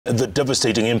The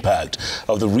devastating impact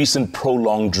of the recent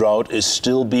prolonged drought is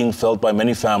still being felt by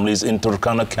many families in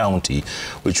Turkana County,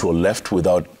 which were left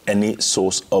without any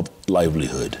source of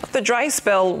livelihood. The dry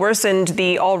spell worsened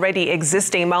the already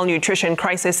existing malnutrition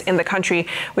crisis in the country,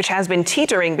 which has been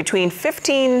teetering between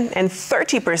 15 and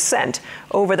 30%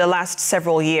 over the last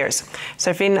several years.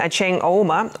 Serfine Achieng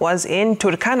Ouma was in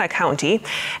Turkana County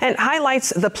and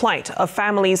highlights the plight of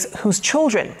families whose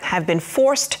children have been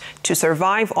forced to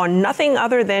survive on nothing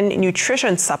other than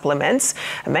nutrition supplements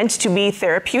meant to be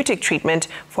therapeutic treatment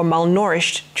for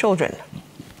malnourished children.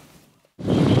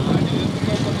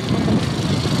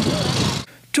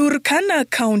 Turkana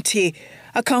County,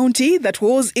 a county that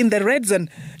was in the red zone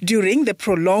during the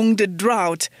prolonged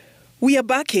drought. We are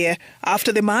back here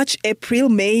after the March, April,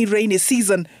 May rainy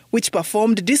season, which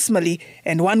performed dismally,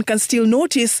 and one can still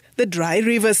notice the dry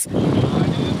rivers.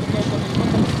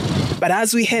 But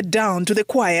as we head down to the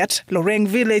quiet Loreng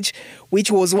village, which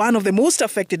was one of the most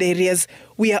affected areas,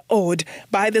 we are awed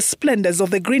by the splendors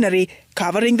of the greenery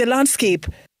covering the landscape.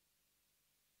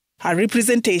 A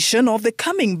representation of the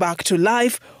coming back to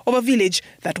life of a village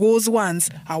that was once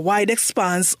a wide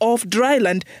expanse of dry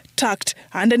land tucked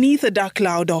underneath a dark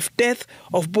cloud of death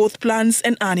of both plants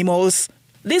and animals.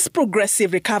 This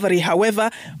progressive recovery,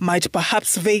 however, might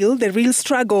perhaps veil the real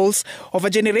struggles of a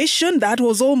generation that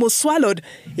was almost swallowed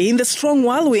in the strong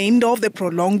whirlwind of the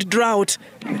prolonged drought.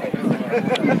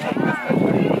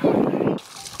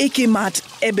 Ikimat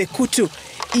Ebekutu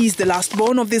is the last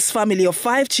born of this family of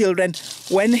 5 children.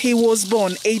 When he was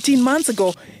born 18 months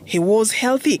ago, he was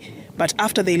healthy. But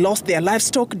after they lost their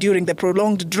livestock during the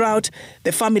prolonged drought,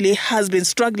 the family has been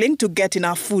struggling to get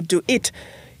enough food to eat.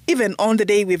 Even on the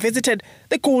day we visited,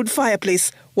 the cold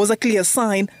fireplace was a clear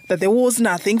sign that there was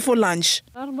nothing for lunch.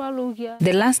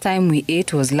 The last time we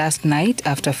ate was last night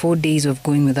after 4 days of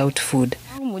going without food.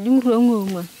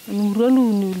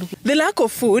 The lack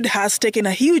of food has taken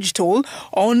a huge toll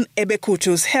on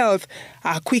Ebekutu's health.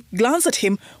 A quick glance at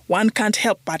him, one can't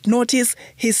help but notice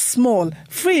his small,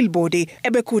 frail body.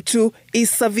 Ebekutu is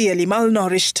severely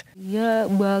malnourished.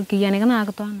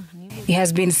 He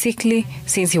has been sickly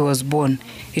since he was born.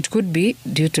 It could be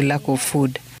due to lack of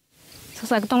food.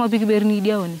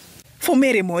 For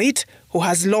Mary Moit, who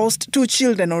has lost 2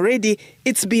 children already,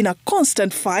 it's been a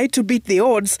constant fight to beat the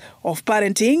odds of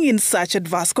parenting in such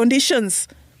adverse conditions.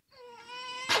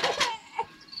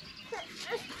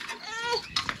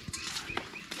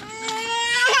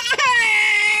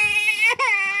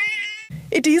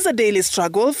 It is a daily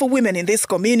struggle for women in this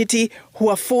community who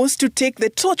are forced to take the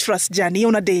torturous journey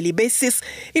on a daily basis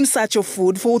in search of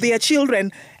food for their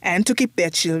children and to keep their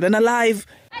children alive.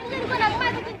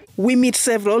 We meet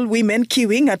several women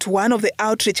queuing at one of the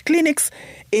outreach clinics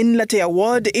in Latea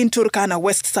Ward in Turkana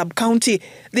West Sub-County.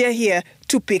 They are here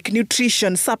to pick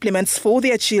nutrition supplements for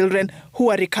their children who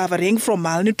are recovering from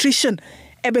malnutrition.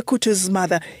 Ebekutu's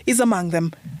mother is among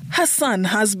them. Her son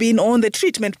has been on the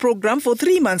treatment program for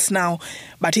 3 months now,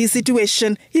 but his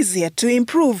situation is yet to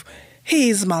improve. He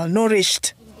is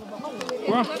malnourished.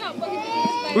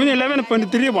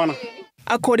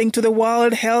 According to the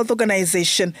World Health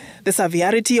Organization, the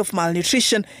severity of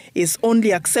malnutrition is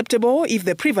only acceptable if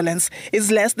the prevalence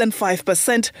is less than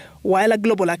 5%, while a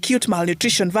global acute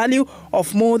malnutrition value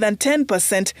of more than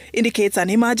 10% indicates an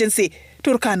emergency.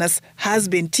 Turkana's has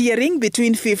been teetering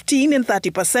between 15 and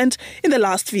 30% in the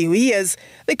last few years.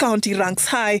 The county ranks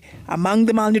high among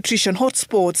the malnutrition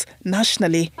hotspots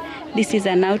nationally. This is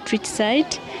an outreach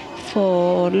site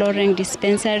for Loreng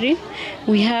dispensary.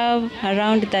 We have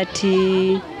around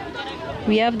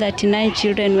 39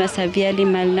 children who are severely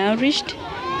malnourished,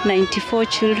 94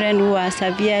 children who are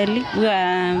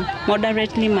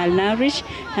moderately malnourished,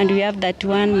 and we have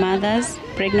 31 mothers,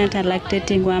 pregnant and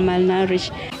lactating, who are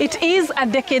malnourished. It is a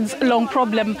decades-long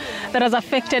problem that has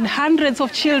affected hundreds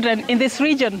of children in this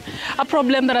region, a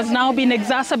problem that has now been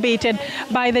exacerbated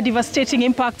by the devastating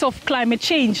impacts of climate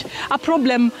change, a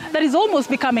problem that is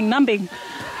almost becoming numbing.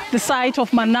 The sight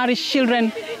of malnourished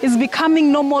children is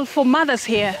becoming normal for mothers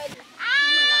here.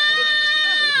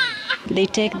 They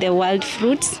take the wild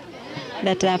fruits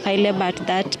that are available at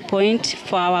that point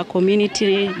for our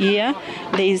community here.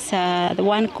 There is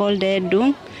one called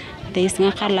Edung, there is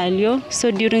Ngakalalio.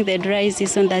 So during the dry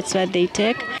season, that's what they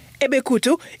take.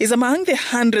 Ebekutu is among the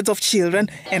hundreds of children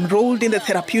enrolled in the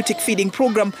therapeutic feeding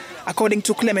program. According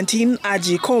to Clementine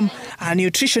Ajikom, a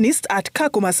nutritionist at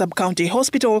Kakuma Sub-County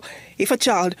Hospital, if a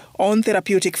child on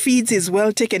therapeutic feeds is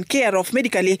well taken care of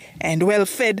medically and well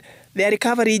fed, their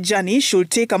recovery journey should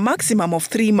take a maximum of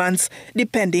 3 months,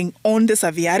 depending on the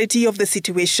severity of the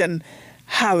situation.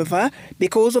 However,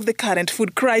 because of the current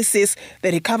food crisis,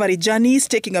 the recovery journey is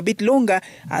taking a bit longer,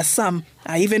 as some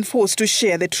are even forced to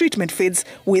share the treatment feeds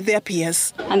with their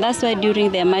peers. And that's why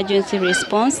during the emergency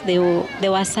response, there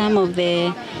were some of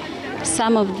the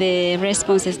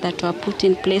responses that were put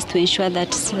in place to ensure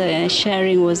that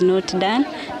sharing was not done,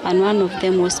 and one of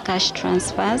them was cash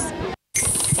transfers.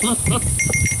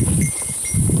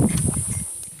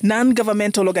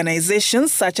 Non-governmental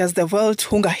organizations such as the World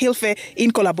Hunger Hilfe, in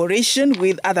collaboration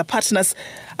with other partners,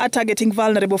 are targeting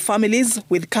vulnerable families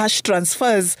with cash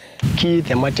transfers. Key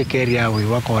thematic area we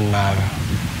work on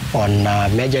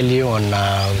majorly on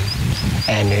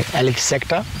an health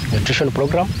sector nutrition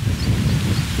program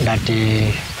that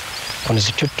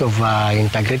constitutes of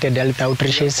integrated health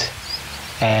outreaches,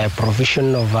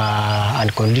 provision of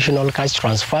unconditional cash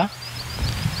transfer,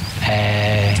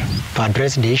 to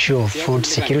address the issue of food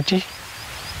security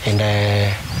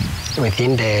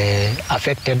within the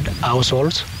affected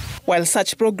households. While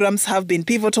such programs have been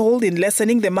pivotal in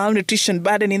lessening the malnutrition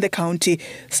burden in the county,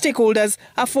 stakeholders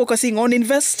are focusing on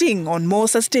investing on more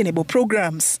sustainable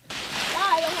programs.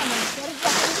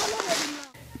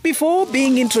 Before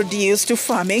being introduced to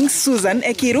farming, Susan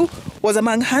Ekiru was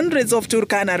among hundreds of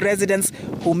Turkana residents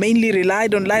who mainly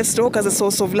relied on livestock as a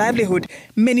source of livelihood.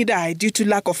 Many died due to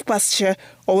lack of pasture,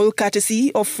 all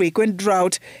courtesy of frequent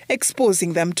drought,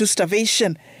 exposing them to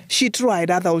starvation. She tried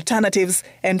other alternatives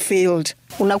and failed.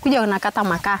 Unakuja unakata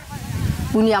makaa,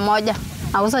 gunia moja,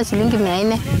 nauza shilingi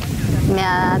 400,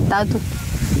 300.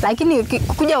 Lakini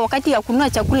kuja wakati ya kununua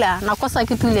chakula nakosa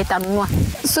kitu ile tanunua.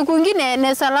 Siku nyingine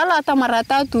naweza lala hata mara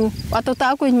 3,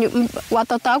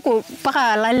 watoto wako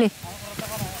paka lale.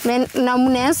 Na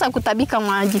mnaanza kutabika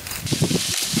maji.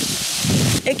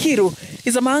 Ekiru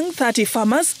is among 30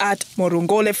 farmers at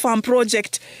Morungole Farm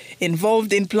Project,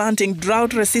 involved in planting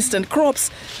drought-resistant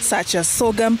crops such as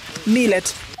sorghum,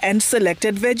 millet, and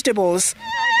selected vegetables.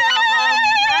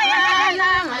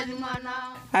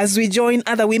 As we join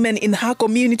other women in her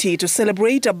community to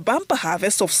celebrate a bumper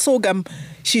harvest of sorghum,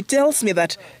 she tells me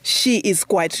that she is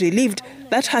quite relieved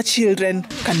that her children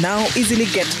can now easily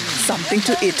get something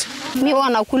to eat. Miwa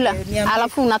nakula,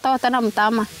 alafu unatoa tena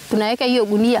mtama, tunaweka hiyo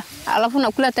gunia, alafu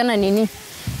nakula tena nini?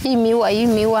 Hii miwa,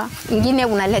 ingine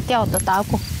unaletea watoto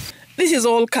wako. This is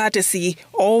all courtesy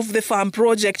of the farm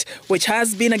project, which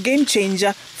has been a game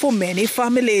changer for many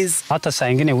families. Hata saa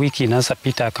ingine wiki inaweza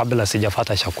pita kabla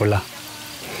sijapata chakula.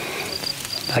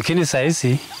 Lakini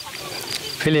saizi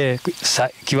vile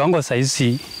kiwango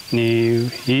saizi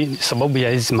ni sababu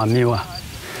ya hizi mamiwa.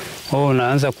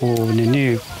 Unaanza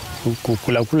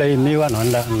kula hii miwa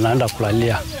naenda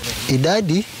kulalia.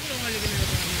 Idadi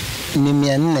ni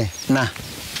 400 na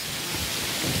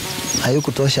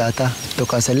hayukutosha hata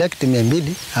tuka select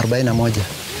 241.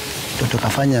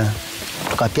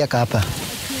 Tukapiaka hapa.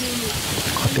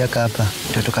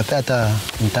 Tukapea hata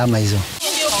mtama hizo.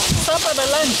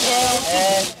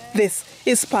 This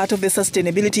is part of the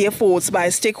sustainability efforts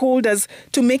by stakeholders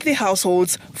to make the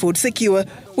households food secure,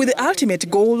 with the ultimate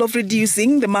goal of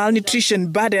reducing the malnutrition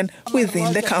burden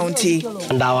within the county.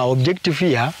 And our objective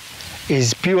here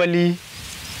is purely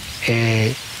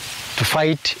to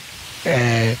fight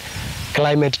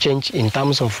climate change in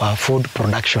terms of food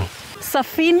production.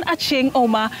 Serfine Achieng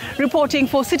Ouma reporting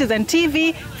for Citizen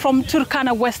TV from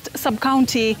Turkana West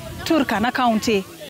Sub-County, Turkana County.